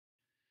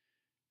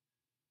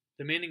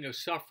The meaning of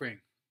suffering.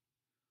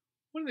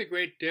 One of the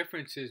great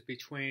differences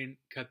between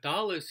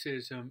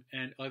Catholicism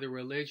and other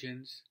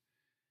religions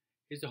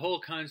is the whole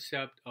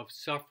concept of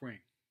suffering.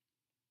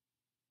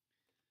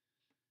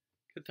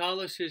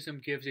 Catholicism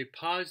gives a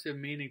positive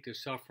meaning to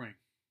suffering.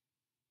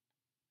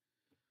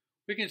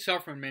 We can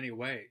suffer in many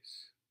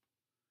ways.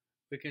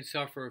 We can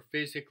suffer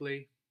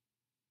physically.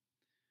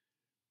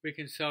 We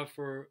can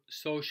suffer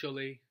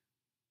socially.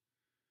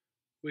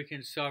 We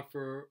can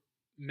suffer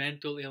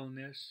mental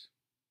illness.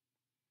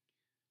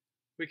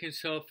 We can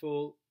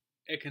suffer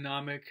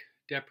economic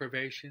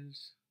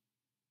deprivations.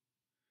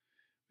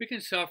 We can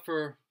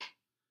suffer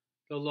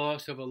the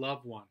loss of a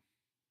loved one.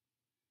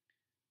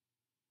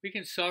 We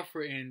can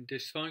suffer in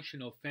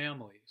dysfunctional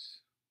families.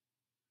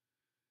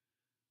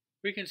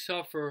 We can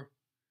suffer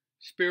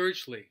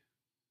spiritually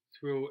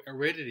through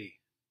aridity,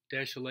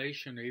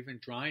 desolation, or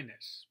even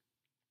dryness.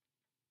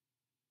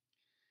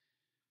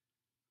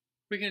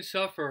 We can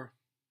suffer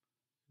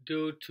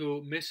due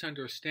to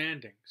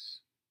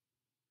misunderstandings.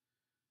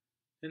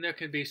 Then there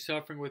can be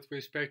suffering with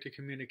respect to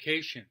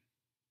communication.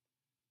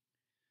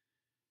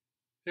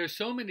 There are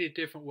so many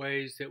different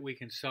ways that we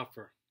can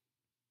suffer.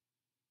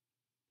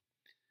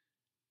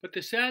 But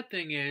the sad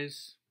thing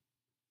is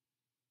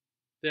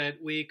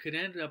that we could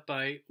end up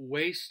by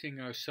wasting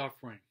our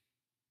suffering.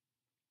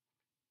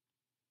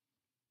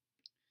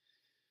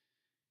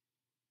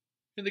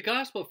 In the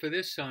gospel for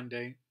this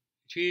Sunday,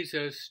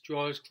 Jesus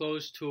draws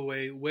close to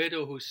a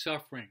widow who's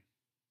suffering.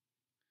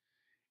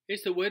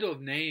 It's the widow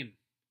of Nain,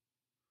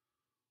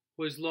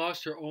 who has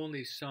lost her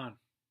only son.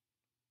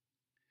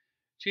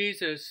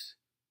 Jesus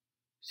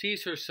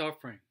sees her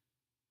suffering,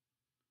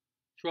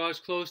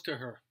 draws close to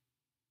her,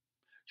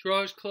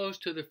 draws close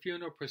to the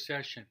funeral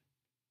procession,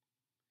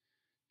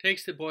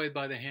 takes the boy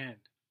by the hand,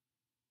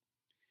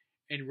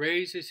 and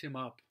raises him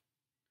up,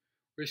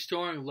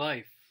 restoring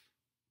life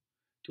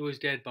to his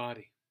dead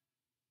body.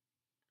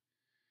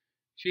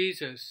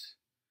 Jesus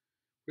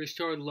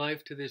restored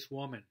life to this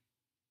woman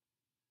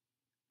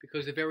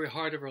because the very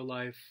heart of her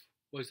life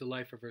was the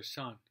life of her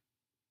son.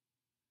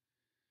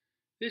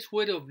 This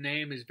widow of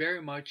Nain is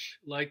very much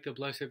like the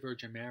Blessed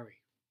Virgin Mary.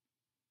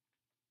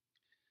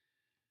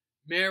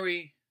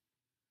 Mary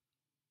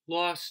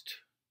lost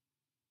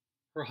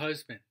her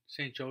husband,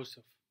 St.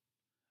 Joseph.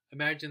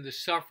 Imagine the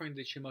suffering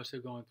that she must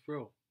have gone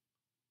through.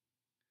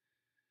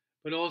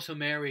 But also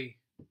Mary,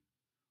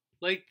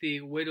 like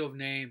the widow of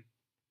Nain,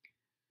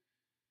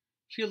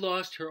 she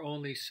lost her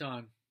only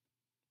son,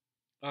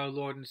 our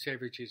Lord and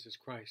Savior Jesus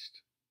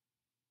Christ.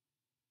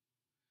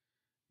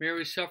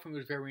 Mary's suffering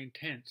was very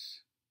intense.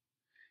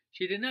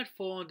 She did not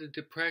fall into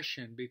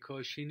depression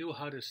because she knew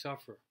how to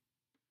suffer.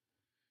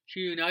 She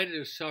united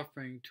her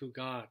suffering to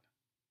God,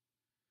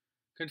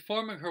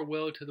 conforming her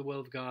will to the will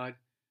of God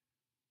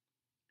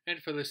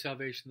and for the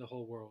salvation of the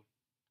whole world.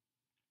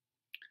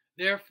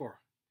 Therefore,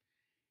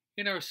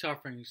 in our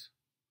sufferings,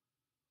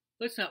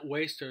 let's not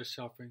waste our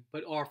suffering,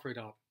 but offer it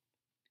up.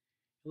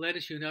 And let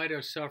us unite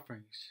our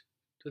sufferings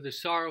to the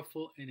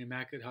sorrowful and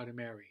Immaculate Heart of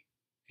Mary.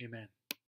 Amen.